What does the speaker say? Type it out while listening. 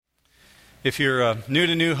If you're new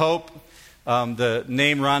to New Hope, the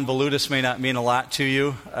name Ron Valutis may not mean a lot to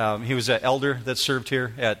you. He was an elder that served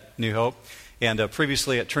here at New Hope and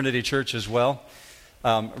previously at Trinity Church as well.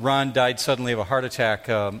 Ron died suddenly of a heart attack.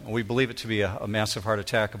 We believe it to be a massive heart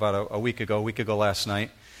attack about a week ago last night.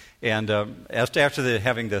 And after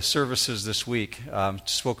having the services this week,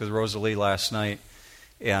 spoke with Rosalie last night,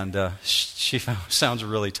 and she sounds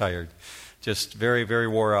really tired. Just very, very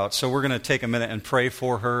wore out. So we're going to take a minute and pray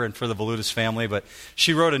for her and for the Valutis family. But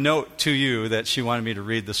she wrote a note to you that she wanted me to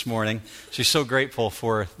read this morning. She's so grateful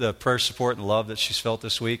for the prayer support and love that she's felt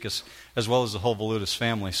this week, as well as the whole Valutis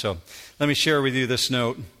family. So let me share with you this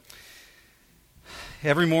note.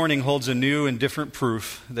 Every morning holds a new and different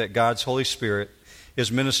proof that God's Holy Spirit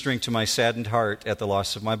is ministering to my saddened heart at the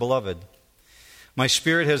loss of my beloved. My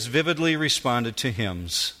spirit has vividly responded to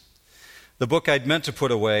hymns. The book I'd meant to put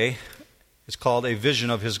away, it's called A Vision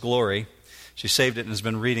of His Glory. She saved it and has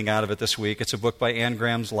been reading out of it this week. It's a book by Anne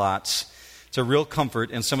Graham's Lotz. It's a real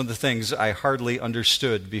comfort in some of the things I hardly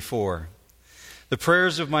understood before. The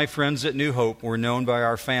prayers of my friends at New Hope were known by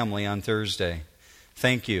our family on Thursday.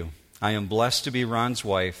 Thank you. I am blessed to be Ron's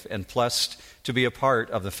wife and blessed to be a part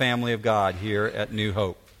of the family of God here at New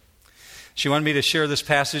Hope. She wanted me to share this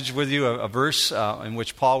passage with you, a verse in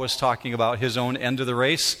which Paul was talking about his own end of the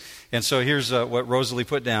race. And so here's what Rosalie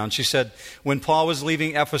put down. She said, when Paul was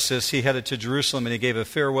leaving Ephesus, he headed to Jerusalem and he gave a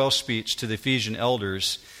farewell speech to the Ephesian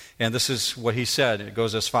elders. And this is what he said. It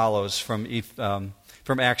goes as follows from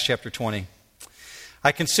Acts chapter 20.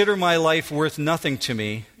 I consider my life worth nothing to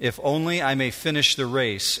me if only I may finish the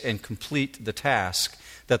race and complete the task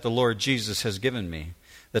that the Lord Jesus has given me.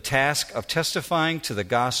 The task of testifying to the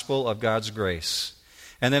gospel of God's grace.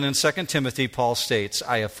 And then in 2 Timothy, Paul states,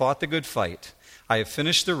 I have fought the good fight. I have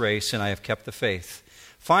finished the race, and I have kept the faith.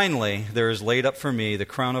 Finally, there is laid up for me the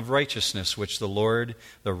crown of righteousness, which the Lord,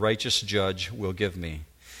 the righteous judge, will give me.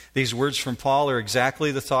 These words from Paul are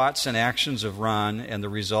exactly the thoughts and actions of Ron, and the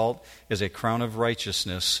result is a crown of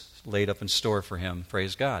righteousness laid up in store for him.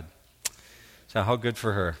 Praise God. So how good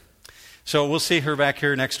for her. So we'll see her back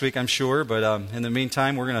here next week, I'm sure. But in the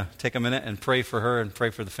meantime, we're going to take a minute and pray for her and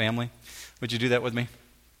pray for the family. Would you do that with me?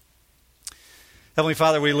 Heavenly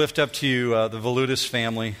Father, we lift up to you the Valutis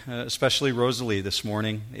family, especially Rosalie this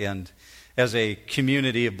morning. And as a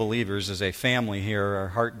community of believers, as a family here, our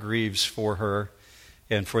heart grieves for her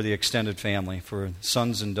and for the extended family, for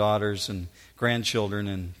sons and daughters and grandchildren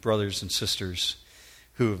and brothers and sisters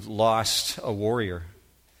who have lost a warrior.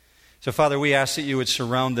 So, Father, we ask that you would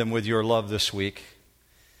surround them with your love this week,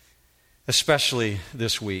 especially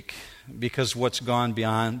this week, because what's gone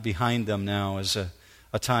behind them now is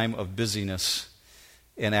a time of busyness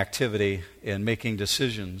and activity and making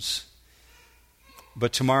decisions.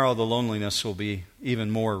 But tomorrow the loneliness will be even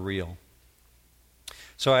more real.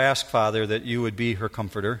 So I ask, Father, that you would be her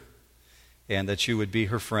comforter and that you would be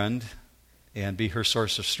her friend and be her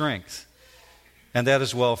source of strength. And that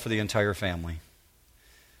as well for the entire family.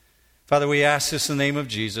 Father, we ask this in the name of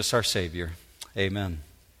Jesus, our Savior. Amen.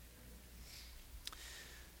 I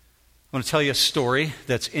want to tell you a story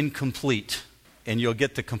that's incomplete, and you'll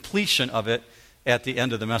get the completion of it at the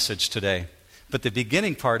end of the message today. But the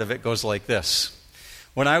beginning part of it goes like this.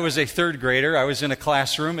 When I was a third grader, I was in a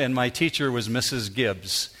classroom, and my teacher was Mrs.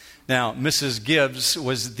 Gibbs. Now, Mrs. Gibbs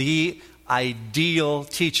was the ideal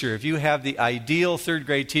teacher. If you have the ideal third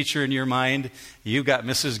grade teacher in your mind, you got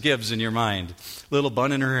Mrs. Gibbs in your mind. Little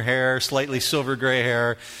bun in her hair, slightly silver gray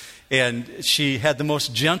hair, and she had the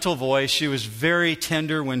most gentle voice. She was very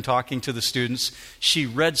tender when talking to the students. She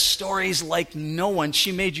read stories like no one.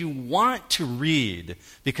 She made you want to read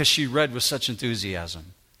because she read with such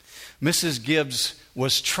enthusiasm. Mrs. Gibbs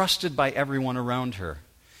was trusted by everyone around her.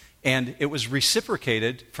 And it was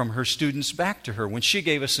reciprocated from her students back to her. When she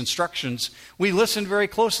gave us instructions, we listened very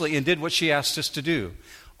closely and did what she asked us to do.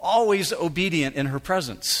 Always obedient in her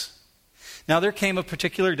presence. Now, there came a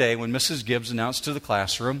particular day when Mrs. Gibbs announced to the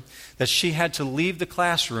classroom that she had to leave the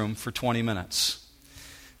classroom for 20 minutes.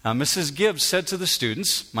 Now, Mrs. Gibbs said to the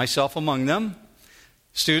students, myself among them,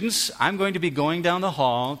 students, I'm going to be going down the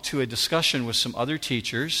hall to a discussion with some other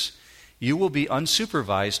teachers. You will be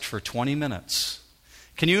unsupervised for 20 minutes.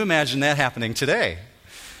 Can you imagine that happening today?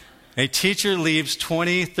 A teacher leaves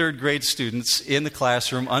 20 third grade students in the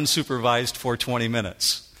classroom unsupervised for 20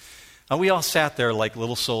 minutes. Now, we all sat there like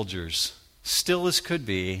little soldiers, still as could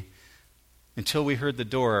be, until we heard the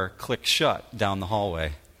door click shut down the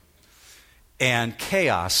hallway. And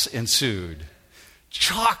chaos ensued.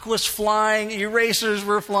 Chalk was flying, erasers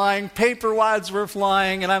were flying, paper wads were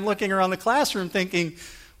flying, and I'm looking around the classroom thinking,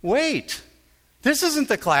 wait, This isn't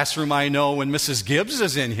the classroom I know when Mrs. Gibbs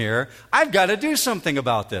is in here. I've got to do something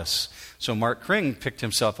about this. So Mark Kring picked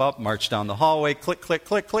himself up, marched down the hallway, click, click,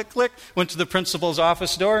 click, click, click, went to the principal's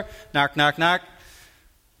office door, knock, knock, knock.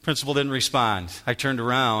 Principal didn't respond. I turned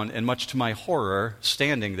around, and much to my horror,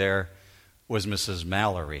 standing there was Mrs.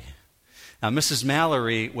 Mallory. Now, Mrs.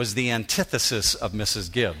 Mallory was the antithesis of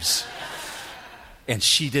Mrs. Gibbs. And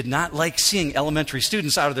she did not like seeing elementary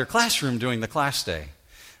students out of their classroom during the class day.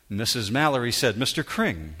 Mrs. Mallory said, "Mr.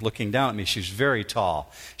 Kring," looking down at me. She's very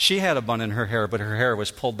tall. She had a bun in her hair, but her hair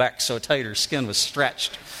was pulled back so tight her skin was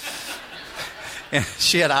stretched. And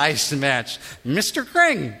she had eyes to match. "Mr.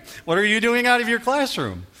 Kring, what are you doing out of your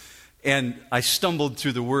classroom?" And I stumbled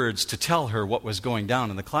through the words to tell her what was going down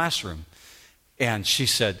in the classroom. And she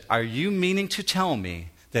said, "Are you meaning to tell me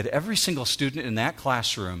that every single student in that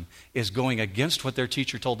classroom is going against what their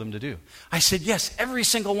teacher told them to do?" I said, "Yes, every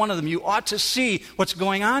single one of them. You ought to see what's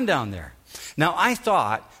going on down there." Now, I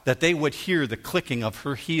thought that they would hear the clicking of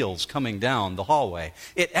her heels coming down the hallway.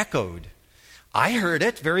 It echoed. I heard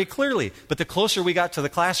it very clearly, but the closer we got to the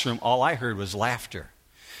classroom, all I heard was laughter.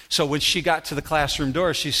 So when she got to the classroom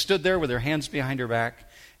door, she stood there with her hands behind her back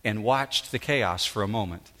and watched the chaos for a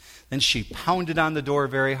moment. Then she pounded on the door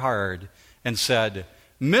very hard and said,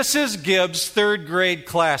 "Mrs. Gibbs, third grade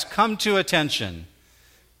class, come to attention."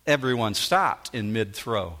 Everyone stopped in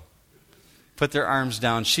mid-throw, put their arms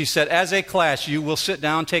down. She said, "As a class, you will sit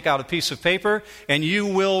down, take out a piece of paper, and you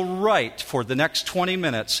will write for the next 20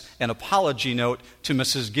 minutes an apology note to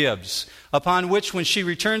Mrs. Gibbs, upon which, when she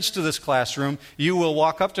returns to this classroom, you will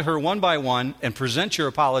walk up to her one by one and present your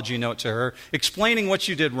apology note to her, explaining what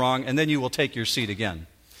you did wrong, and then you will take your seat again."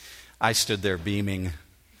 I stood there beaming.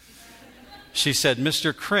 She said,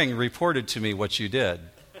 "Mr. Kring reported to me what you did."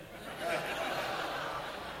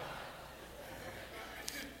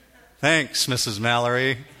 "Thanks, Mrs.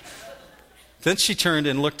 Mallory." Then she turned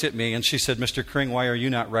and looked at me and she said, "Mr. Kring, why are you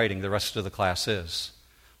not writing? The rest of the class is."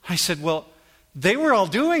 I said, "Well, they were all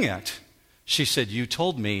doing it." She said, "You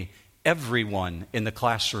told me everyone in the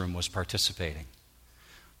classroom was participating."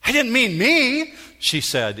 "I didn't mean me." She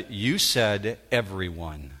said, "You said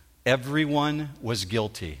everyone. Everyone was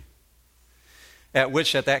guilty." At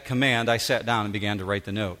that command, I sat down and began to write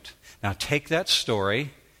the note. Now take that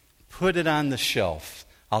story, put it on the shelf.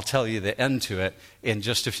 I'll tell you the end to it in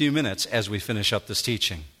just a few minutes as we finish up this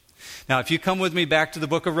teaching. Now, if you come with me back to the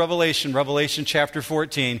book of Revelation, Revelation chapter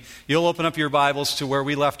 14, you'll open up your Bibles to where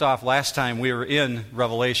we left off last time we were in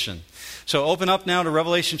Revelation. So open up now to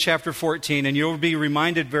Revelation chapter 14, and you'll be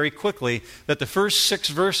reminded very quickly that the first 6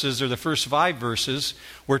 verses, or the first 5 verses,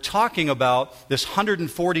 we're talking about this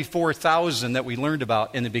 144,000 that we learned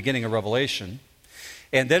about in the beginning of Revelation.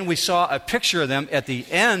 And then we saw a picture of them at the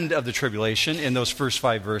end of the tribulation in those first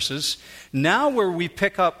 5 verses. Now where we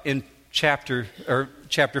pick up in chapter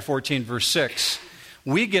 14, verse 6,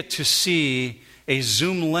 we get to see a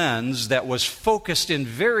zoom lens that was focused in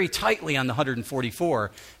very tightly on the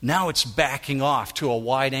 144. Now it's backing off to a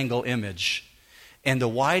wide-angle image. And the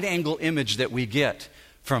wide-angle image that we get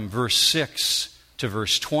from verse 6 to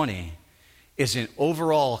verse 20 is an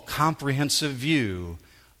overall comprehensive view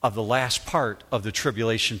of the last part of the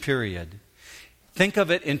tribulation period. Think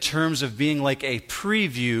of it in terms of being like a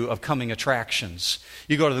preview of coming attractions.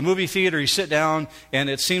 You go to the movie theater, you sit down, and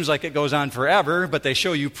it seems like it goes on forever, but they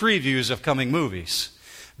show you previews of coming movies.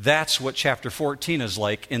 That's what chapter 14 is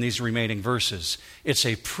like in these remaining verses. It's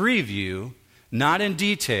a preview, not in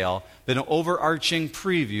detail, but an overarching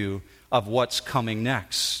preview of what's coming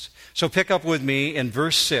next. So pick up with me in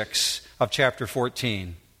verse 6 of chapter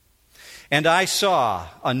 14. "And I saw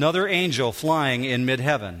another angel flying in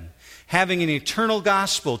mid-heaven, having an eternal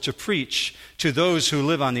gospel to preach to those who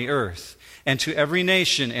live on the earth, and to every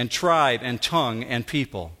nation and tribe and tongue and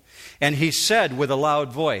people. And he said with a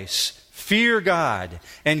loud voice, 'Fear God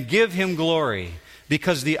and give him glory,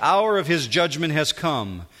 because the hour of his judgment has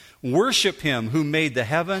come. Worship him who made the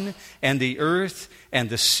heaven and the earth and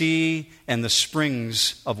the sea and the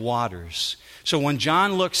springs of waters.'" So when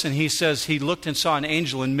John looks and he says he looked and saw an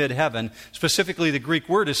angel in mid-heaven, specifically the Greek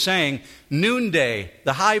word is saying noonday,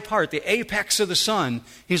 the high part, the apex of the sun.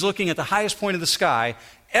 He's looking at the highest point of the sky.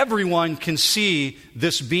 Everyone can see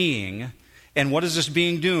this being. And what is this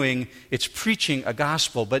being doing? It's preaching a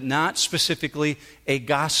gospel, but not specifically a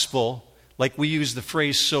gospel like we use the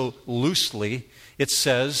phrase so loosely. It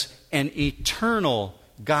says an eternal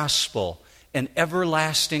gospel, an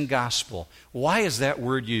everlasting gospel. Why is that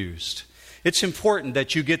word used? It's important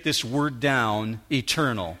that you get this word down,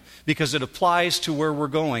 eternal, because it applies to where we're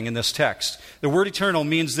going in this text. The word eternal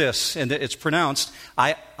means this, and it's pronounced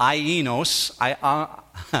ainos.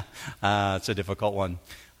 It's a difficult one.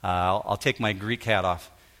 I'll take my Greek hat off.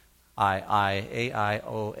 A-I-O-N-I-O-S.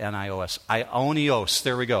 Aionios.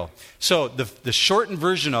 There we go. So the shortened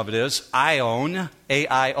version of it is Ion,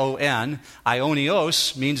 A-I-O-N.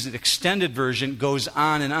 Aionios means the extended version goes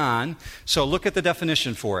on and on. So look at the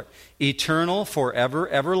definition for it. Eternal, forever,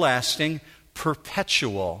 everlasting,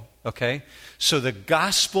 perpetual. Okay? So the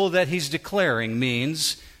gospel that he's declaring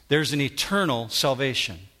means there's an eternal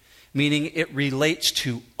salvation, meaning it relates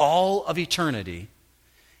to all of eternity.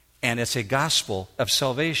 And it's a gospel of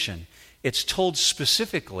salvation. It's told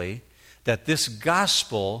specifically that this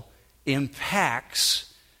gospel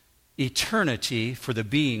impacts eternity for the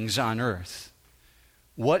beings on earth.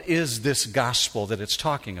 What is this gospel that it's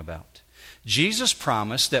talking about? Jesus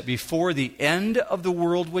promised that before the end of the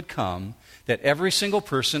world would come, that every single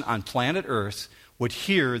person on planet Earth would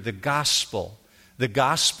hear the gospel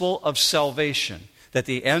of salvation. That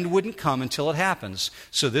the end wouldn't come until it happens.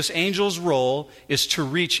 So this angel's role is to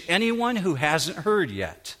reach anyone who hasn't heard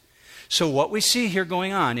yet. So what we see here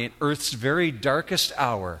going on in Earth's very darkest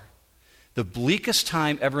hour, the bleakest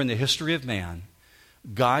time ever in the history of man,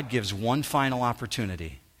 God gives one final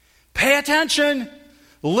opportunity. Pay attention!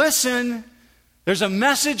 Listen! There's a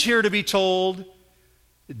message here to be told.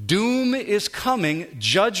 Doom is coming.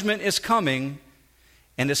 Judgment is coming.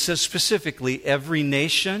 And it says specifically, every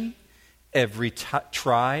nation, every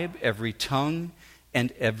tribe, every tongue,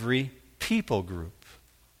 and every people group.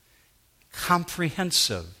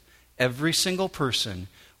 Comprehensive. Every single person.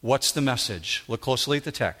 What's the message? Look closely at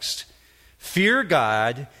the text. Fear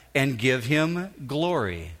God and give him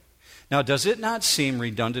glory. Now, does it not seem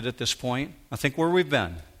redundant at this point? I think where we've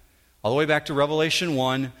been. All the way back to Revelation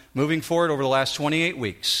 1, moving forward over the last 28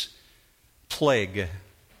 weeks. Plague.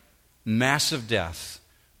 Massive death.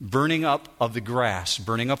 Burning up of the grass,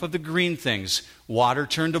 burning up of the green things, water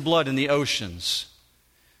turned to blood in the oceans.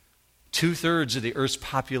 2/3 of the earth's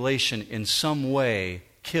population in some way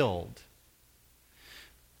killed.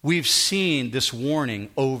 We've seen this warning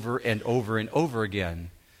over and over and over again.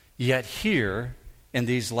 Yet here, in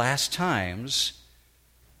these last times,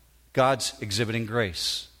 God's exhibiting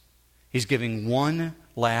grace. He's giving one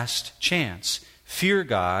last chance. Fear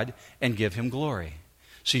God and give him glory.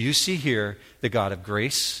 So you see here the God of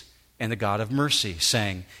grace and the God of mercy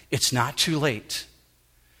saying, it's not too late.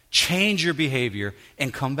 Change your behavior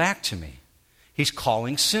and come back to me. He's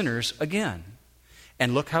calling sinners again.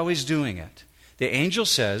 And look how he's doing it. The angel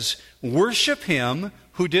says, worship him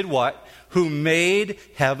who did what? Who made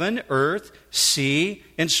heaven, earth, sea,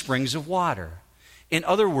 and springs of water. In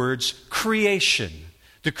other words, creation.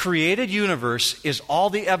 The created universe is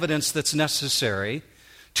all the evidence that's necessary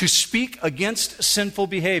to speak against sinful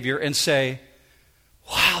behavior and say,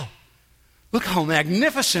 wow, look how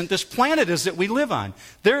magnificent this planet is that we live on.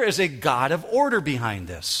 There is a God of order behind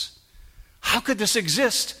this. How could this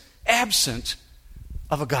exist absent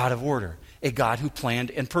of a God of order? A God who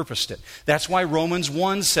planned and purposed it. That's why Romans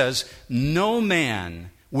 1 says, no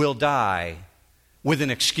man will die with an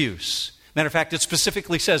excuse. Matter of fact, it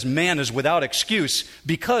specifically says man is without excuse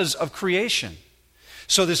because of creation.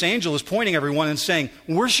 So this angel is pointing everyone and saying,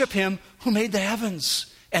 worship him who made the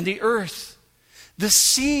heavens and the earth, the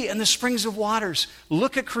sea and the springs of waters.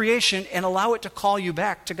 Look at creation and allow it to call you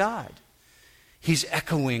back to God. He's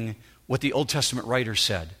echoing what the Old Testament writer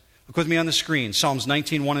said. Look with me on the screen, Psalms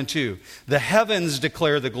 19, 1 and 2. The heavens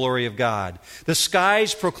declare the glory of God. The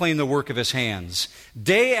skies proclaim the work of his hands.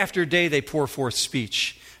 Day after day they pour forth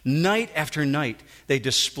speech. Night after night they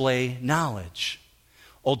display knowledge.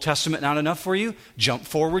 Old Testament not enough for you? Jump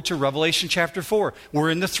forward to Revelation chapter 4.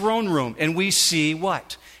 We're in the throne room and we see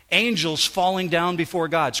what? Angels falling down before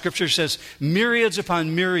God. Scripture says myriads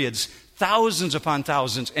upon myriads, thousands upon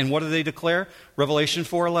thousands. And what do they declare? Revelation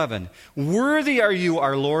 4:11. Worthy are you,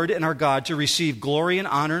 our Lord and our God, to receive glory and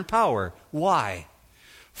honor and power. Why?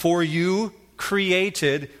 For you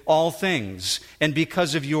created all things, and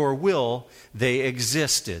because of your will, they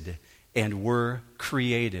existed and were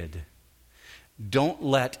created. Don't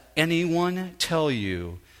let anyone tell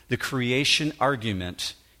you the creation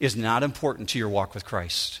argument is not important to your walk with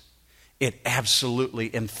Christ. It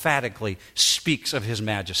absolutely, emphatically speaks of his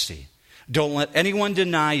majesty. Don't let anyone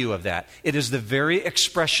deny you of that. It is the very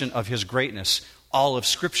expression of his greatness. All of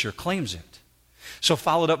Scripture claims it. So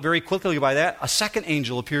followed up very quickly by that, a second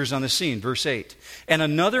angel appears on the scene, verse 8. And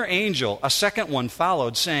another angel, a second one,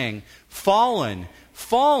 followed, saying, Fallen,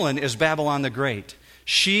 fallen is Babylon the Great,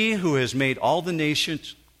 she who has made all the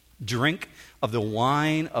nations drink of the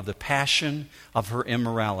wine of the passion of her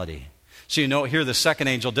immorality. So you know here the second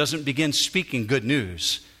angel doesn't begin speaking good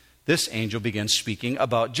news. This angel begins speaking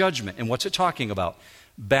about judgment. And what's it talking about?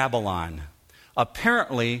 Babylon.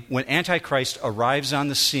 Apparently, when Antichrist arrives on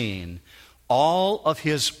the scene, all of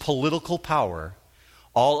his political power,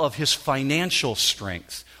 all of his financial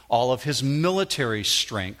strength, all of his military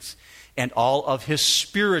strength, and all of his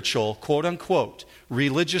spiritual, quote-unquote,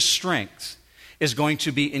 religious strength is going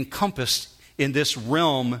to be encompassed in this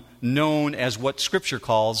realm known as what Scripture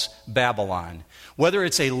calls Babylon. Whether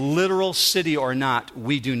it's a literal city or not,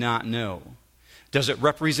 we do not know. Does it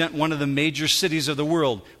represent one of the major cities of the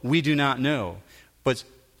world? We do not know. But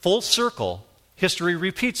full circle, history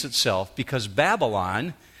repeats itself because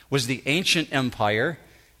Babylon was the ancient empire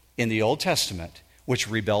in the Old Testament which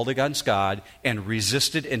rebelled against God and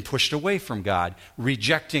resisted and pushed away from God,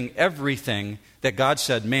 rejecting everything that God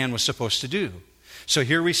said man was supposed to do. So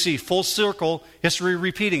here we see full circle, history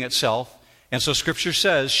repeating itself. And so Scripture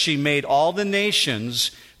says she made all the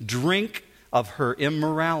nations drink of her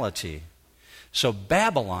immorality. So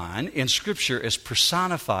Babylon in Scripture is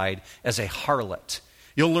personified as a harlot.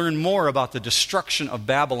 You'll learn more about the destruction of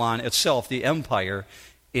Babylon itself, the empire,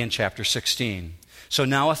 in chapter 16. So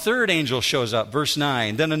now a third angel shows up, verse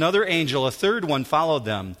 9. Then another angel, a third one, followed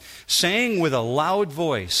them, saying with a loud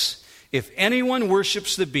voice, "If anyone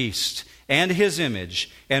worships the beast and his image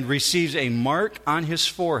and receives a mark on his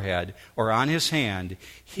forehead or on his hand,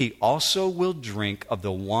 he also will drink of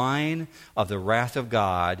the wine of the wrath of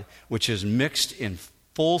God, which is mixed in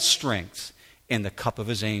full strength in the cup of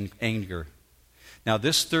his anger." Now,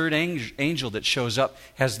 this third angel that shows up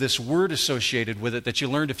has this word associated with it that you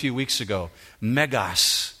learned a few weeks ago,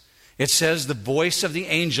 megas. It says the voice of the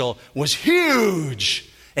angel was huge,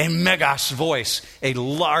 a megas voice, a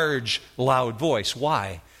large, loud voice.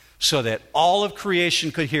 Why? So that all of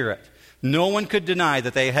creation could hear it. No one could deny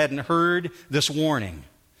that they hadn't heard this warning.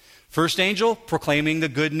 First angel proclaiming the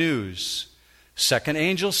good news. Second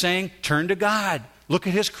angel saying, turn to God. Look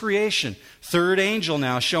at his creation. Third angel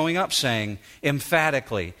now showing up saying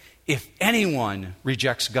emphatically, if anyone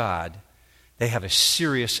rejects God, they have a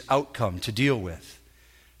serious outcome to deal with.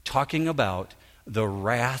 Talking about the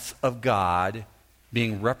wrath of God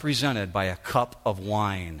being represented by a cup of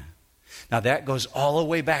wine. Now that goes all the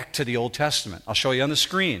way back to the Old Testament. I'll show you on the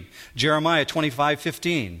screen. Jeremiah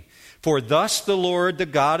 25:15. For thus the Lord, the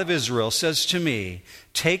God of Israel, says to me,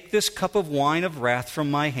 take this cup of wine of wrath from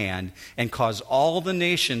my hand and cause all the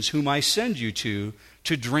nations whom I send you to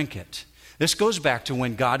drink it. This goes back to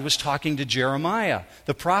when God was talking to Jeremiah,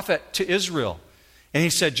 the prophet to Israel. And he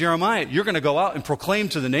said, Jeremiah, you're going to go out and proclaim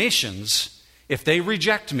to the nations, if they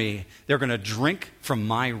reject me, they're going to drink from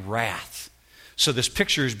my wrath. So this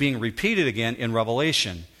picture is being repeated again in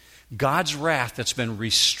Revelation. God's wrath that's been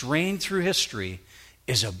restrained through history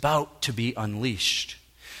is about to be unleashed.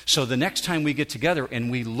 So the next time we get together and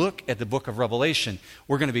we look at the book of Revelation,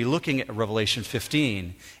 we're going to be looking at Revelation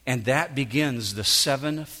 15, and that begins the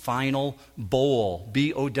 7 final bowl,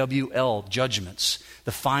 B-O-W-L, judgments,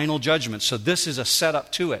 the final judgments. So this is a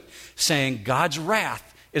setup to it, saying God's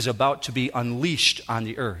wrath is about to be unleashed on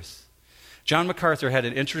the earth. John MacArthur had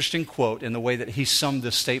an interesting quote in the way that he summed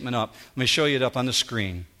this statement up. Let me show you it up on the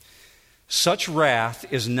screen. Such wrath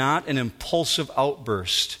is not an impulsive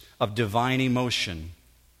outburst of divine emotion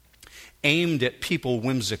aimed at people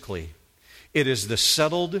whimsically. It is the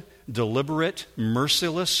settled, deliberate,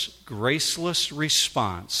 merciless, graceless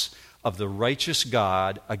response of the righteous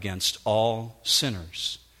God against all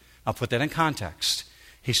sinners. I'll put that in context.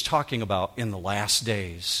 He's talking about in the last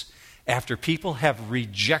days, after people have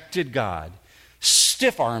rejected God,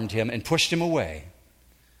 stiff-armed him and pushed him away.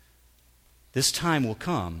 This time will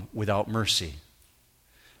come without mercy.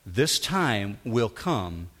 This time will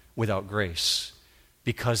come without grace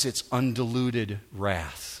because it's undiluted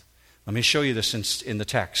wrath. Let me show you this in the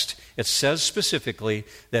text. It says specifically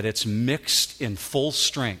that it's mixed in full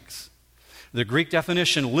strength. The Greek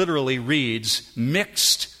definition literally reads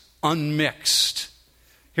mixed, unmixed.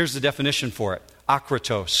 Here's the definition for it.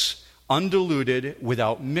 Akratos, undiluted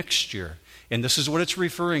without mixture. And this is what it's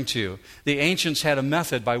referring to. The ancients had a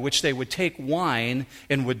method by which they would take wine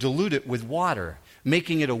and would dilute it with water,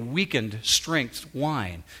 making it a weakened strength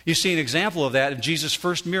wine. You see an example of that in Jesus'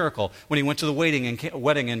 first miracle when he went to the wedding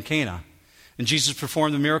in Cana. And Jesus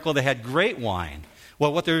performed the miracle. They had great wine.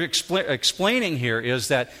 Well, what they're explaining here is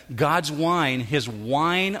that God's wine, his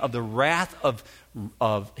wine of the wrath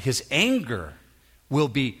of his anger, will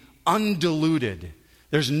be undiluted.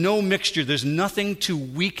 There's no mixture. There's nothing to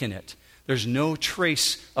weaken it. There's no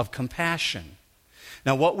trace of compassion.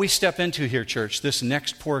 Now, what we step into here, church, this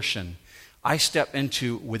next portion, I step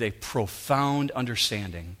into with a profound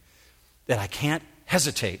understanding that I can't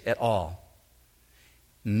hesitate at all.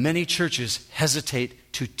 Many churches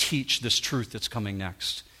hesitate to teach this truth that's coming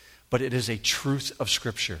next, but it is a truth of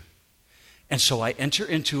Scripture. And so I enter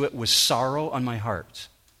into it with sorrow on my heart.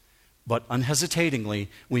 But unhesitatingly,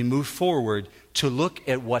 we move forward to look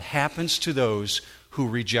at what happens to those who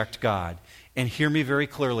reject God. And hear me very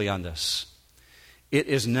clearly on this. It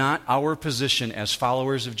is not our position as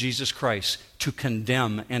followers of Jesus Christ to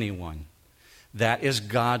condemn anyone. That is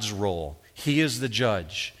God's role. He is the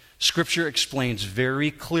judge. Scripture explains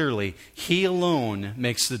very clearly, He alone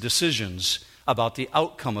makes the decisions about the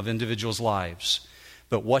outcome of individuals' lives.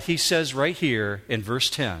 But what He says right here in verse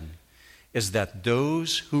 10 is that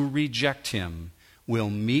those who reject Him will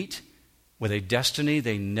meet with a destiny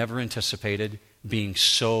they never anticipated, being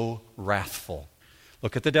so wrathful.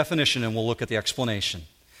 Look at the definition and we'll look at the explanation.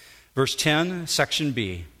 Verse 10, section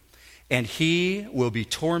B. And he will be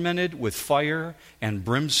tormented with fire and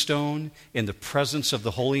brimstone in the presence of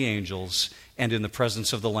the holy angels and in the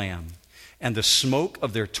presence of the Lamb. And the smoke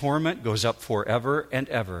of their torment goes up forever and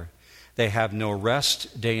ever. They have no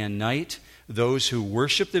rest day and night, those who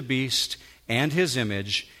worship the beast and his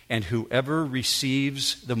image, and whoever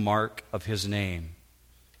receives the mark of his name.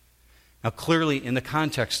 Now, clearly, in the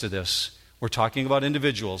context of this, we're talking about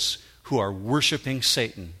individuals who are worshiping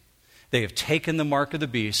Satan. They have taken the mark of the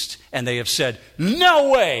beast, and they have said, "No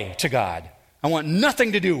way," to God. "I want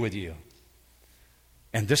nothing to do with you."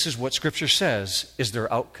 And this is what Scripture says is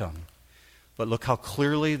their outcome. But look how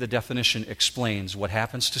clearly the definition explains what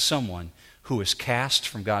happens to someone who is cast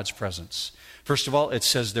from God's presence. First of all, it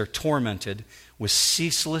says they're tormented with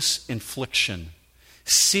ceaseless infliction,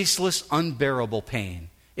 ceaseless, unbearable pain.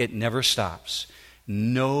 It never stops.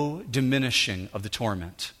 No diminishing of the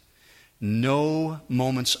torment. No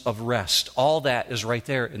moments of rest. All that is right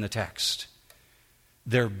there in the text.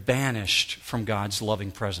 They're banished from God's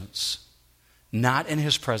loving presence. Not in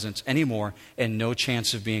His presence anymore, and no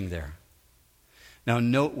chance of being there. Now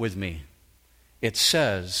note with me, it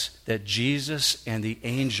says that Jesus and the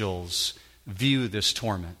angels view this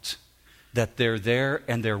torment. That they're there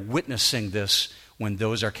and they're witnessing this when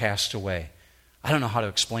those are cast away. I don't know how to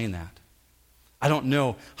explain that. I don't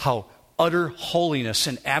know how utter holiness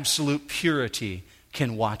and absolute purity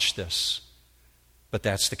can watch this. But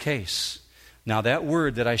that's the case. Now that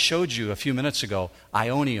word that I showed you a few minutes ago,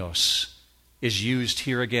 aionios, is used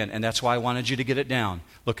here again. And that's why I wanted you to get it down.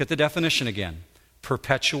 Look at the definition again.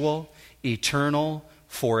 Perpetual, eternal,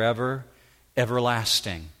 forever,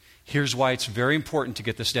 everlasting. Here's why it's very important to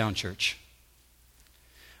get this down, church.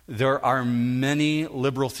 There are many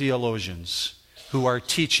liberal theologians who are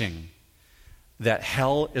teaching that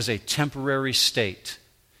hell is a temporary state.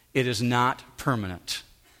 It is not permanent.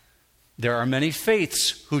 There are many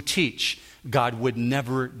faiths who teach God would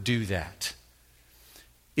never do that.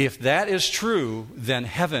 If that is true, then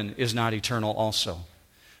heaven is not eternal also.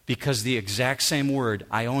 Because the exact same word,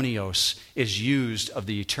 aionios, is used of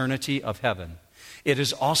the eternity of heaven. It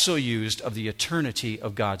is also used of the eternity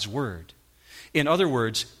of God's Word. In other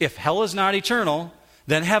words, if hell is not eternal,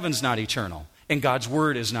 then heaven's not eternal. And God's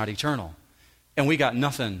Word is not eternal. And we got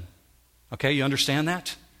nothing. Okay, you understand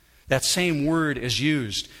that? That same word is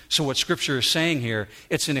used. So what Scripture is saying here,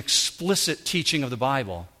 it's an explicit teaching of the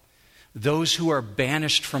Bible. Those who are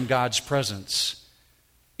banished from God's presence,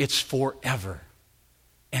 it's forever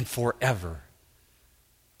and forever.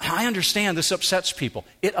 I understand this upsets people.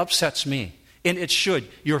 It upsets me. And it should.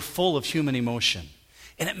 You're full of human emotion.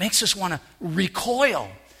 And it makes us want to recoil.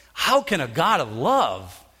 How can a God of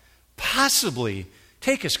love possibly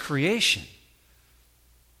take His creation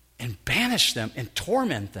and banish them and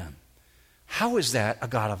torment them? How is that a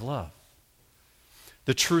God of love?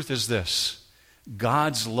 The truth is this.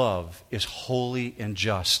 God's love is holy and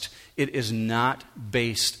just. It is not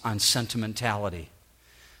based on sentimentality.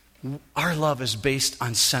 Our love is based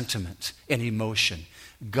on sentiment and emotion.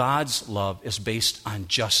 God's love is based on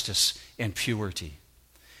justice and purity.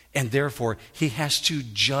 And therefore, He has to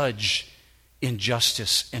judge in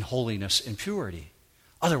justice and holiness and purity.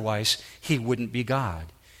 Otherwise, He wouldn't be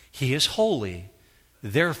God. He is holy.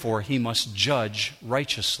 Therefore, He must judge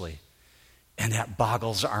righteously. And that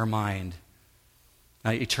boggles our mind.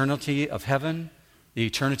 Now, eternity of heaven, the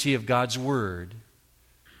eternity of God's Word,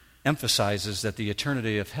 emphasizes that the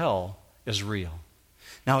eternity of hell is real.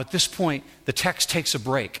 Now, at this point, the text takes a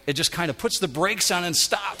break. It just kind of puts the brakes on and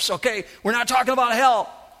stops. Okay, we're not talking about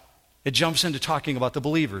hell. It jumps into talking about the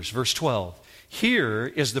believers. Verse 12. Here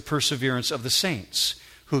is the perseverance of the saints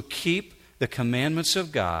who keep the commandments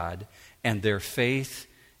of God and their faith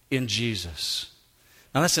in Jesus.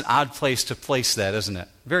 Now, that's an odd place to place that, isn't it?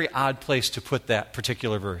 Very odd place to put that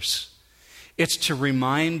particular verse. It's to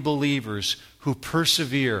remind believers who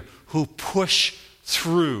persevere, who push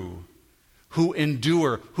through, who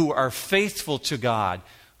endure, who are faithful to God,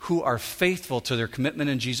 who are faithful to their commitment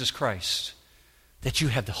in Jesus Christ. that you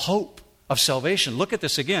have the hope of salvation. Look at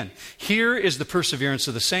this again. Here is the perseverance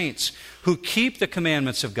of the saints who keep the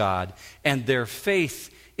commandments of God and their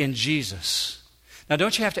faith in Jesus. Now,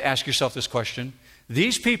 don't you have to ask yourself this question?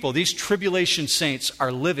 These people, these tribulation saints,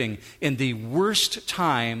 are living in the worst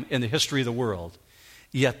time in the history of the world,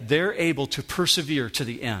 yet they're able to persevere to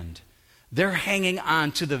the end. They're hanging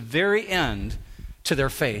on to the very end to their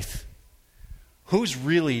faith. Who's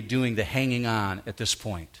really doing the hanging on at this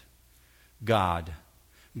point? God.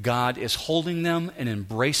 God is holding them and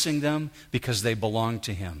embracing them because they belong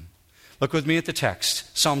to Him. Look with me at the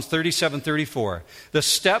text. Psalms 37:34. The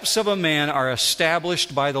steps of a man are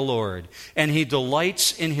established by the Lord, and He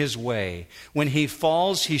delights in his way. When he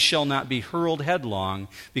falls, he shall not be hurled headlong,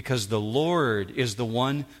 because the Lord is the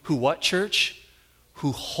one who, what, church?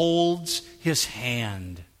 Who holds his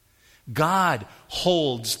hand. God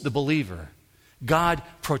holds the believer. God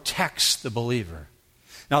protects the believer.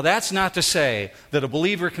 Now, that's not to say that a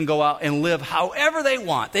believer can go out and live however they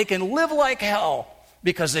want. They can live like hell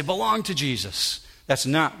because they belong to Jesus. That's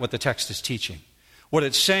not what the text is teaching. What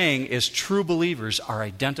it's saying is true believers are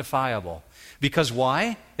identifiable. Because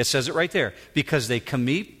why? It says it right there. Because they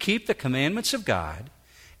keep the commandments of God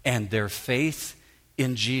and their faith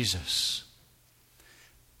in Jesus.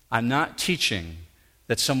 I'm not teaching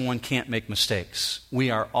that someone can't make mistakes. We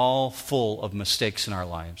are all full of mistakes in our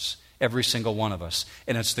lives. Every single one of us.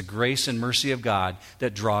 And it's the grace and mercy of God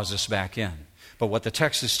that draws us back in. But what the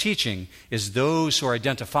text is teaching is those who are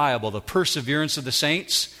identifiable, the perseverance of the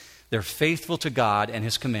saints, they're faithful to God and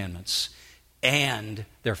His commandments, and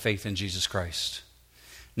their faith in Jesus Christ.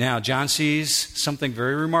 Now, John sees something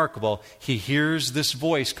very remarkable. He hears this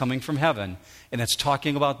voice coming from heaven, and it's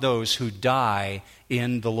talking about those who die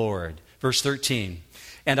in the Lord. Verse 13,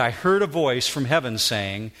 and I heard a voice from heaven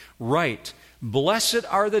saying, write, blessed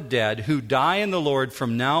are the dead who die in the Lord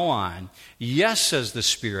from now on. Yes, says the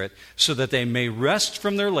Spirit, so that they may rest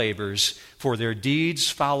from their labors, for their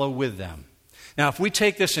deeds follow with them. Now, if we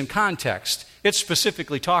take this in context, it's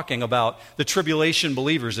specifically talking about the tribulation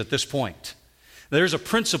believers at this point. There's a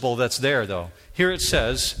principle that's there, though. Here it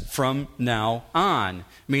says, from now on,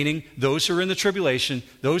 meaning those who are in the tribulation,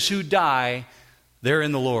 those who die, they're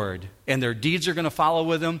in the Lord, and their deeds are going to follow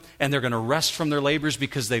with them, and they're going to rest from their labors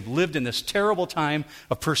because they've lived in this terrible time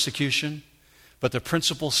of persecution. But the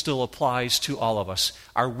principle still applies to all of us.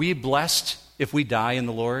 Are we blessed if we die in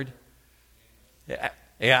the Lord?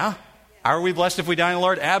 Yeah? Are we blessed if we die in the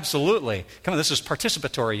Lord? Absolutely. Come on, this is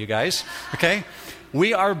participatory, you guys. Okay?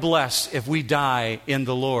 We are blessed if we die in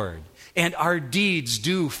the Lord, and our deeds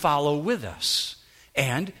do follow with us.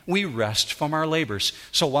 And we rest from our labors.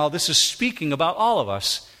 So while this is speaking about all of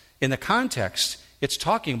us, in the context, it's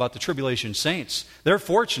talking about the tribulation saints. They're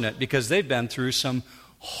fortunate because they've been through some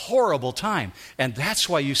horrible time. And that's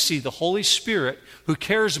why you see the Holy Spirit, who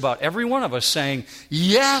cares about every one of us, saying,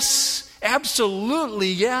 yes, absolutely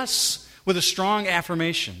yes, with a strong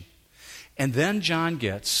affirmation. And then John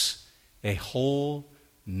gets a whole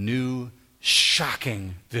new,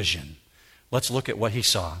 shocking vision. Let's look at what he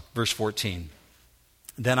saw. Verse 14.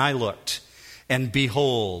 Then I looked, and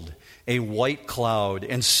behold, a white cloud,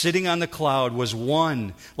 and sitting on the cloud was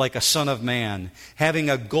one like a son of man, having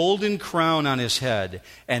a golden crown on his head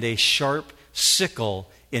and a sharp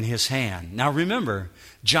sickle in his hand. Now remember,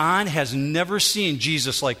 John has never seen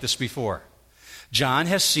Jesus like this before. John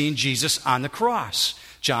has seen Jesus on the cross.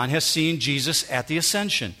 John has seen Jesus at the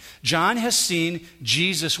ascension. John has seen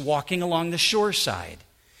Jesus walking along the shoreside.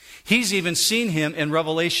 He's even seen him in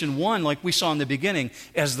Revelation 1, like we saw in the beginning,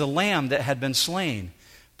 as the lamb that had been slain.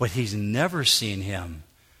 But he's never seen him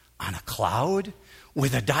on a cloud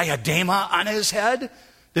with a diadema on his head,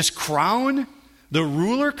 this crown, the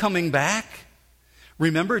ruler coming back.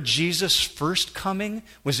 Remember, Jesus' first coming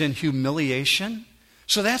was in humiliation.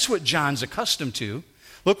 So that's what John's accustomed to.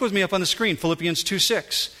 Look with me up on the screen, Philippians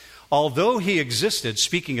 2:6. Although he existed,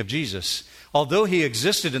 speaking of Jesus, although he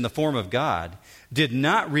existed in the form of God, did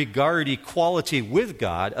not regard equality with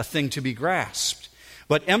God a thing to be grasped,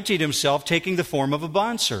 but emptied himself, taking the form of a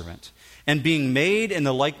bondservant, and being made in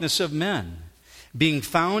the likeness of men. Being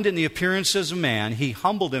found in the appearance as a man, he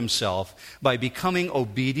humbled himself by becoming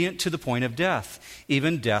obedient to the point of death,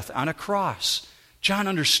 even death on a cross. John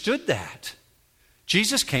understood that.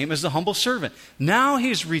 Jesus came as the humble servant. Now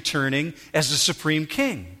he's returning as the supreme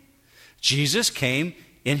king. Jesus came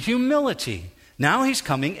in humility. Now he's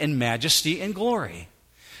coming in majesty and glory.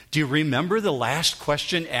 Do you remember the last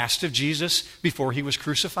question asked of Jesus before he was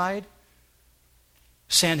crucified?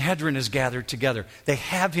 Sanhedrin is gathered together. They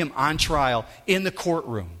have him on trial in the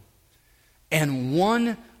courtroom. And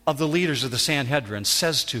one of the leaders of the Sanhedrin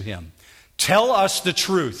says to him, tell us the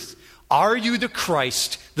truth. "Are you the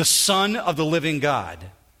Christ, the Son of the living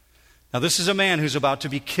God?" Now, this is a man who's about to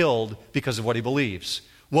be killed because of what he believes.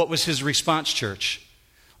 What was his response, church?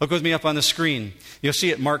 Look with me up on the screen. You'll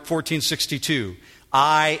see it, Mark 14:62.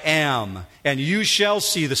 "I am, and you shall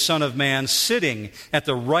see the Son of Man sitting at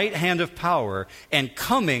the right hand of power and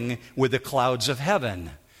coming with the clouds of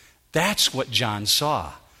heaven." That's what John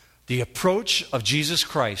saw. The approach of Jesus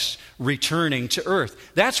Christ returning to earth.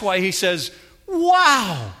 That's why he says,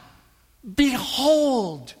 "Wow,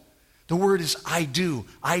 behold." The word is idou,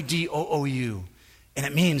 I-D-O-O-U. And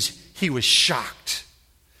it means he was shocked.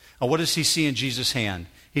 Now, what does he see in Jesus' hand?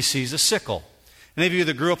 He sees a sickle. Any of you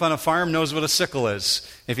that grew up on a farm knows what a sickle is.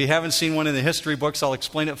 If you haven't seen one in the history books, I'll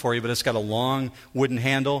explain it for you, but it's got a long wooden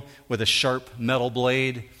handle with a sharp metal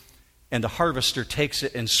blade, and the harvester takes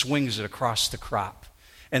it and swings it across the crop.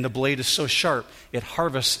 And the blade is so sharp, it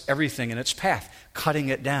harvests everything in its path, cutting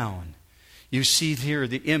it down. You see here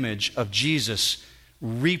the image of Jesus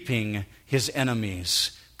reaping his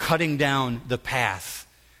enemies, cutting down the path,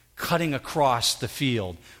 cutting across the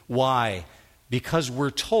field. Why? Because we're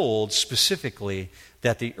told specifically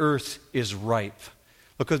that the earth is ripe.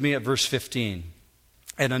 Look with me at verse 15.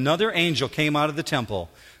 "And another angel came out of the temple,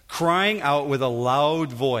 crying out with a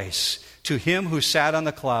loud voice to him who sat on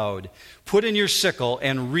the cloud, 'Put in your sickle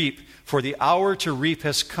and reap, for the hour to reap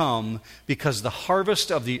has come, because the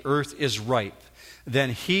harvest of the earth is ripe.'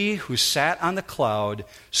 Then he who sat on the cloud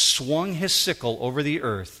swung his sickle over the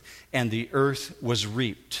earth, and the earth was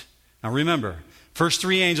reaped." Now remember, first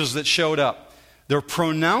three angels that showed up, they're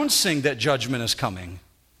pronouncing that judgment is coming.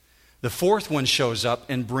 The fourth one shows up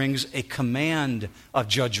and brings a command of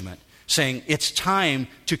judgment, saying it's time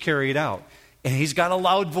to carry it out. And he's got a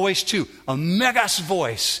loud voice too, a megas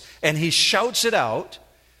voice, and he shouts it out.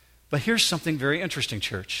 But here's something very interesting,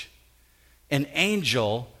 church. An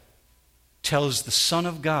angel tells the Son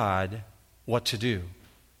of God what to do.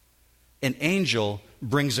 An angel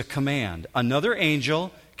brings a command. Another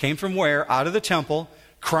angel came from where? Out of the temple,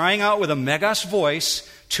 crying out with a megas voice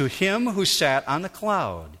to him who sat on the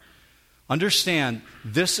cloud. Understand,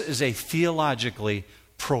 this is a theologically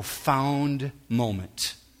profound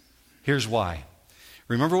moment. Here's why.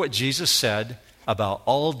 Remember what Jesus said about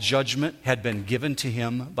all judgment had been given to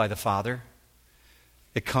him by the Father?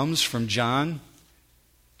 It comes from John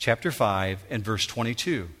chapter 5 and verse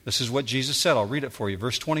 22. This is what Jesus said. I'll read it for you.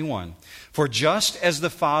 Verse 21. "For just as the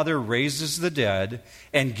Father raises the dead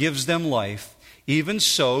and gives them life, even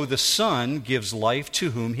so the Son gives life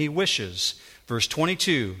to whom he wishes." Verse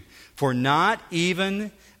 22. For not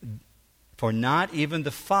even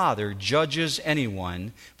the Father judges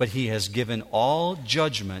anyone, but he has given all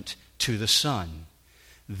judgment to the Son."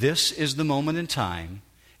 This is the moment in time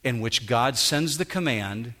in which God sends the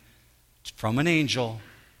command from an angel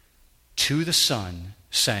to the Son,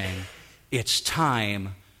 saying, it's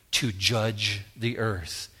time to judge the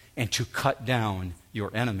earth and to cut down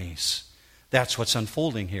your enemies. That's what's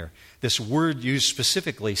unfolding here. This word used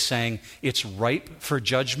specifically saying it's ripe for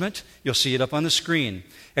judgment. You'll see it up on the screen.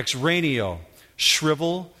 Exranio,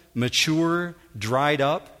 shrivel, mature, dried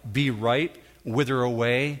up, be ripe, wither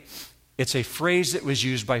away. It's a phrase that was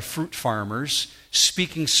used by fruit farmers,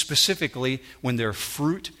 speaking specifically when their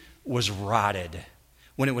fruit was rotted,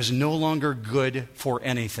 when it was no longer good for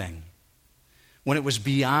anything, when it was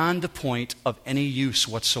beyond the point of any use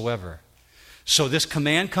whatsoever. So this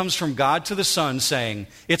command comes from God to the Son saying,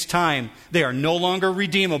 it's time. They are no longer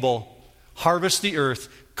redeemable. Harvest the earth.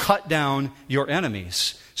 Cut down your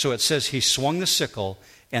enemies. So it says he swung the sickle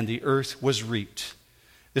and the earth was reaped.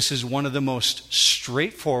 This is one of the most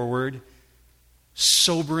straightforward,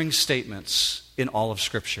 sobering statements in all of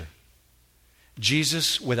Scripture.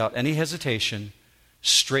 Jesus, without any hesitation,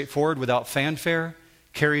 straightforward, without fanfare,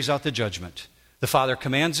 carries out the judgment. The Father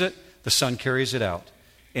commands it, the Son carries it out.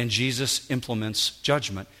 And Jesus implements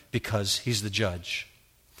judgment because he's the judge.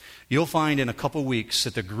 You'll find in a couple weeks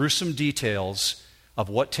that the gruesome details of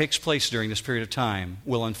what takes place during this period of time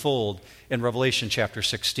will unfold in Revelation chapter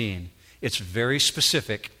 16. It's very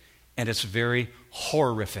specific and it's very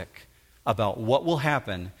horrific about what will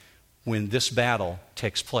happen when this battle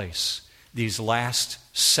takes place. These last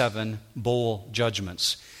 7 bowl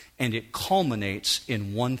judgments. And it culminates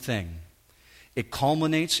in one thing. It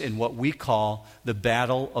culminates in what we call the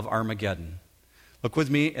Battle of Armageddon. Look with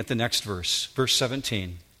me at the next verse, verse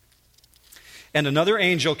 17. And another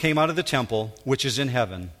angel came out of the temple, which is in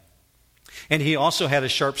heaven, and he also had a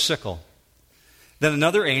sharp sickle. Then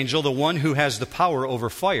another angel, the one who has the power over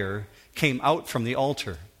fire, came out from the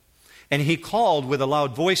altar. And he called with a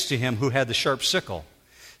loud voice to him who had the sharp sickle,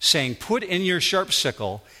 saying, put in your sharp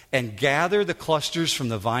sickle and gather the clusters from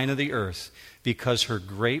the vine of the earth, because her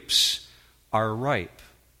grapes are ripe.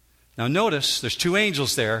 Now notice, there's two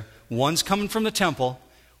angels there. One's coming from the temple,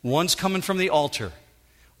 one's coming from the altar.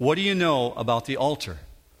 What do you know about the altar?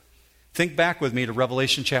 Think back with me to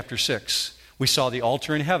Revelation chapter 6. We saw the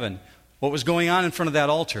altar in heaven. What was going on in front of that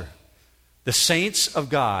altar? The saints of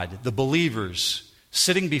God, the believers,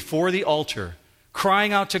 sitting before the altar,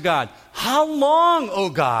 crying out to God, "How long, O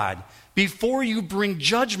God, before you bring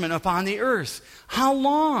judgment upon the earth? How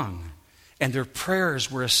long?" And their prayers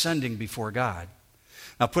were ascending before God.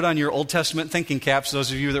 Now put on your Old Testament thinking caps,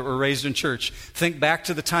 those of you that were raised in church. Think back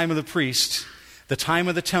to the time of the priest, the time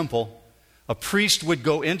of the temple. A priest would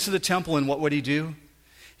go into the temple, and what would he do?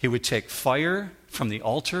 He would take fire from the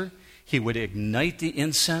altar, he would ignite the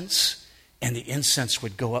incense, and the incense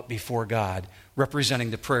would go up before God,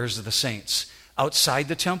 representing the prayers of the saints. Outside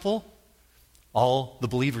the temple, all the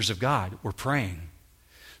believers of God were praying.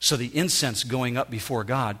 So the incense going up before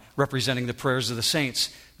God, representing the prayers of the saints,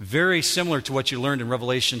 very similar to what you learned in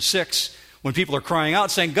Revelation 6, when people are crying out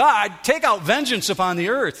saying, "God, take out vengeance upon the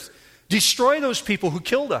earth. Destroy those people who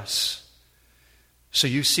killed us." So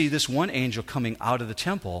you see this one angel coming out of the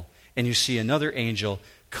temple, and you see another angel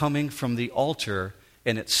coming from the altar,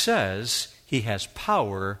 and it says he has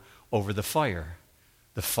power over the fire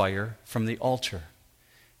from the altar.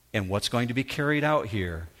 And what's going to be carried out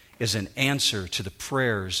here is an answer to the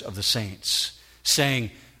prayers of the saints,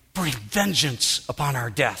 saying, "Bring vengeance upon our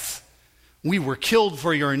death. We were killed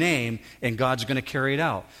for your name," and God's going to carry it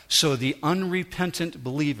out. So the unrepentant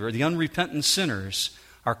believer, the unrepentant sinners,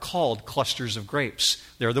 are called clusters of grapes.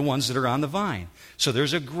 They're the ones that are on the vine. So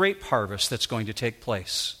there's a grape harvest that's going to take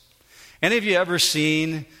place. Any of you ever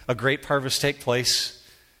seen a grape harvest take place?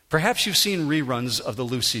 Perhaps you've seen reruns of the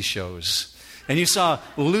Lucy shows, and you saw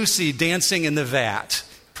Lucy dancing in the vat.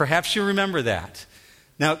 Perhaps you remember that.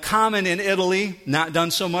 Now, common in Italy, not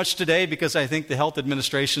done so much today because I think the health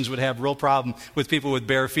administrations would have real problem with people with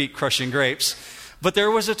bare feet crushing grapes. But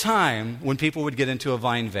there was a time when people would get into a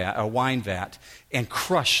wine vat, and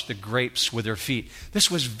crush the grapes with their feet.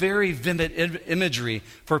 This was very vivid imagery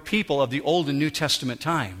for people of the Old and New Testament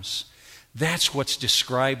times. That's what's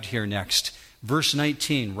described here next. Verse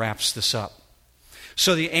 19 wraps this up.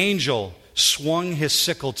 So the angel swung his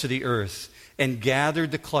sickle to the earth and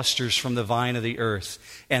gathered the clusters from the vine of the earth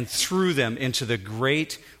and threw them into the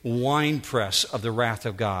great winepress of the wrath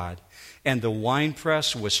of God. And the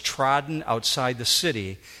winepress was trodden outside the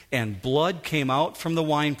city, and blood came out from the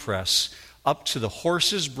winepress up to the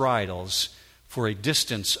horses' bridles for a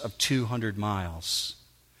distance of 200 miles.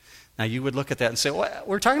 Now you would look at that and say, well,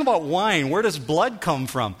 we're talking about wine. Where does blood come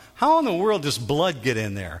from? How in the world does blood get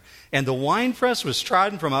in there? And the winepress was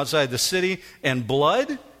trodden from outside the city, and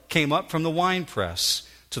blood came up from the winepress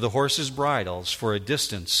to the horses' bridles for a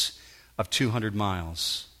distance of 200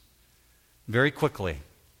 miles. Very quickly,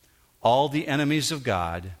 all the enemies of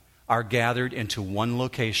God are gathered into one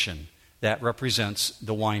location that represents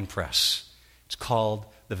the winepress. It's called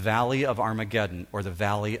the Valley of Armageddon, or the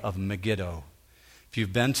Valley of Megiddo. If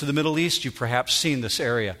you've been to the Middle East, you've perhaps seen this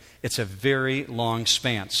area. It's a very long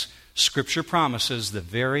span. Scripture promises the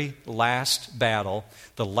very last battle,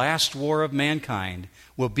 the last war of mankind,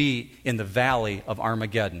 will be in the Valley of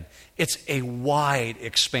Armageddon. It's a wide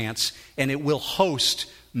expanse, and it will host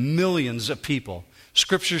millions of people.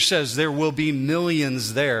 Scripture says there will be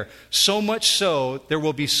millions there, so much so there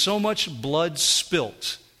will be so much blood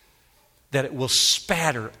spilt that it will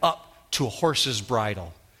spatter up to a horse's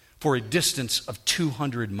bridle for a distance of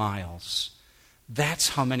 200 miles. That's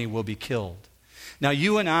how many will be killed. Now,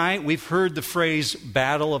 you and I, we've heard the phrase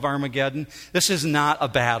Battle of Armageddon. This is not a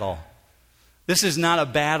battle. This is not a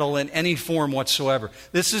battle in any form whatsoever.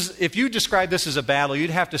 If you describe this as a battle,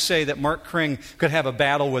 you'd have to say that Mark Kring could have a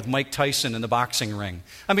battle with Mike Tyson in the boxing ring.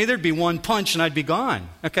 I mean, there'd be one punch and I'd be gone,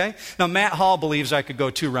 okay? Now, Matt Hall believes I could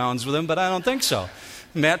go 2 rounds with him, but I don't think so.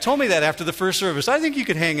 Matt told me that after the first service. I think you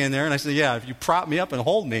could hang in there. And I said, yeah, if you prop me up and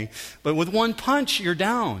hold me. But with one punch, you're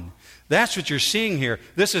down. That's what you're seeing here.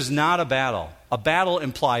 This is not a battle. A battle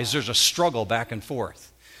implies there's a struggle back and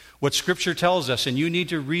forth. What Scripture tells us, and you need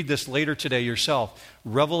to read this later today yourself,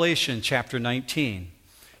 Revelation chapter 19,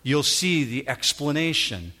 you'll see the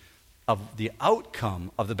explanation of the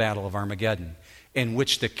outcome of the Battle of Armageddon, in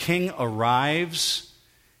which the king arrives,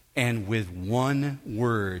 and with one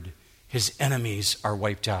word, his enemies are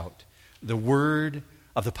wiped out. The word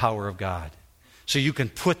of the power of God. So you can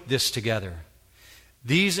put this together.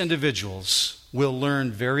 These individuals will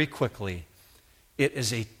learn very quickly it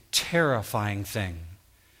is a terrifying thing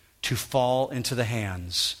to fall into the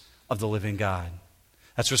hands of the living God.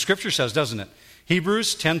 That's what Scripture says, doesn't it?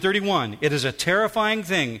 Hebrews 10:31, it is a terrifying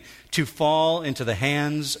thing to fall into the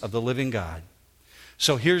hands of the living God.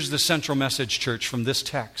 So here's the central message, church, from this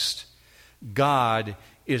text. God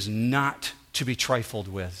is not to be trifled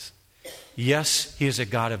with. Yes, He is a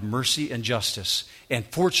God of mercy and justice. And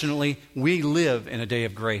fortunately, we live in a day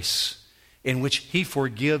of grace in which He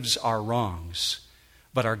forgives our wrongs.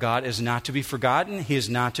 But our God is not to be forgotten. He is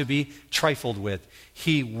not to be trifled with.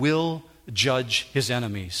 He will judge His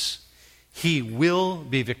enemies. He will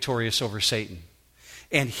be victorious over Satan.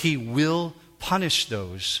 And He will punish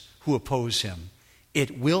those who oppose Him.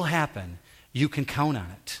 It will happen. You can count on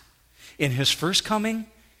it. In His first coming,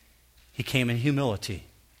 He came in humility.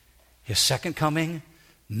 His second coming,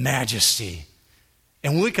 majesty.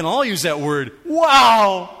 And we can all use that word.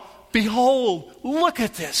 Wow! Behold! Look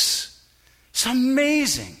at this! It's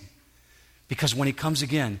amazing. Because when He comes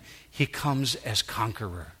again, He comes as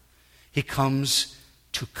conqueror. He comes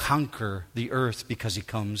to conquer the earth because He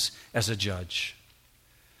comes as a judge.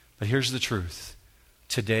 But here's the truth.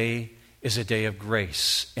 Today is a day of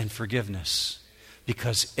grace and forgiveness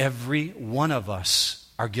because every one of us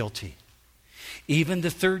are guilty. Even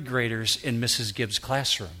the third graders in Mrs. Gibbs'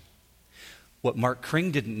 classroom. What Mark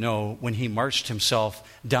Kring didn't know when he marched himself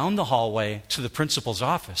down the hallway to the principal's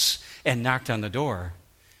office and knocked on the door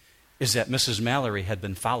is that Mrs. Mallory had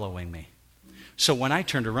been following me. So when I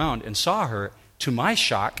turned around and saw her, to my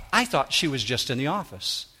shock, I thought she was just in the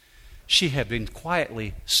office. She had been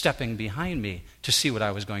quietly stepping behind me to see what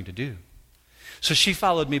I was going to do. So she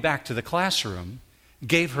followed me back to the classroom,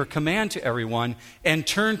 gave her command to everyone, and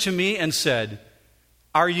turned to me and said,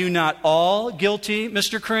 "Are you not all guilty,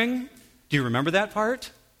 Mr. Kring?" Do you remember that part?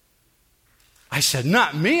 I said,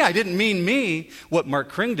 "Not me. I didn't mean me." What Mark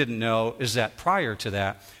Kring didn't know is that prior to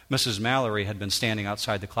that, Mrs. Mallory had been standing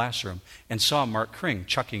outside the classroom and saw Mark Kring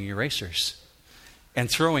chucking erasers and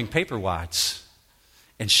throwing paper wads.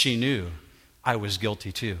 And she knew I was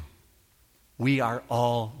guilty too. We are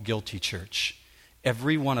all guilty, church.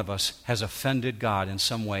 Every one of us has offended God in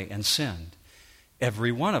some way and sinned.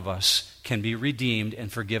 Every one of us can be redeemed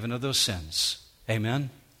and forgiven of those sins.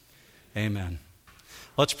 Amen? Amen.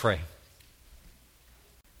 Let's pray.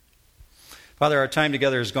 Father, our time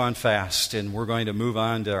together has gone fast, and we're going to move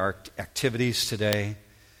on to our activities today.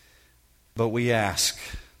 But we ask,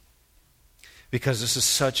 because this is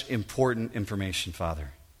such important information,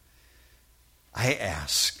 Father, I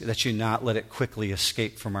ask that you not let it quickly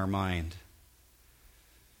escape from our mind.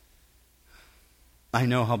 I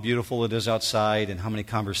know how beautiful it is outside and how many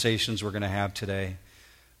conversations we're going to have today.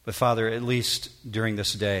 But Father, at least during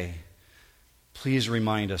this day, please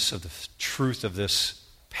remind us of the truth of this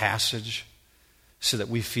passage so that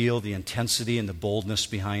we feel the intensity and the boldness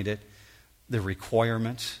behind it, the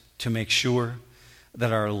requirement to make sure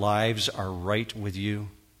that our lives are right with you.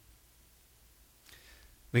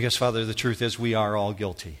 Because, Father, the truth is we are all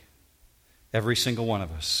guilty, every single one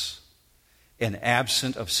of us. And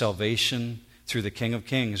absent of salvation through the King of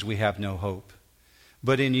Kings, we have no hope.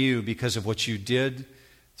 But in you, because of what you did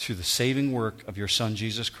through the saving work of your Son,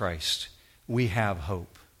 Jesus Christ, we have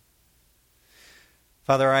hope.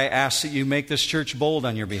 Father, I ask that you make this church bold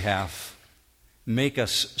on your behalf. Make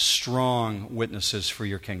us strong witnesses for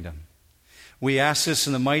your kingdom. We ask this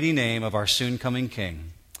in the mighty name of our soon-coming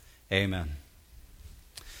King. Amen.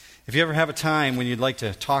 If you ever have a time when you'd like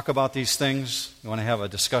to talk about these things, you want to have a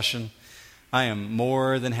discussion, I am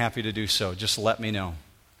more than happy to do so. Just let me know.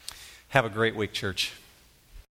 Have a great week, church.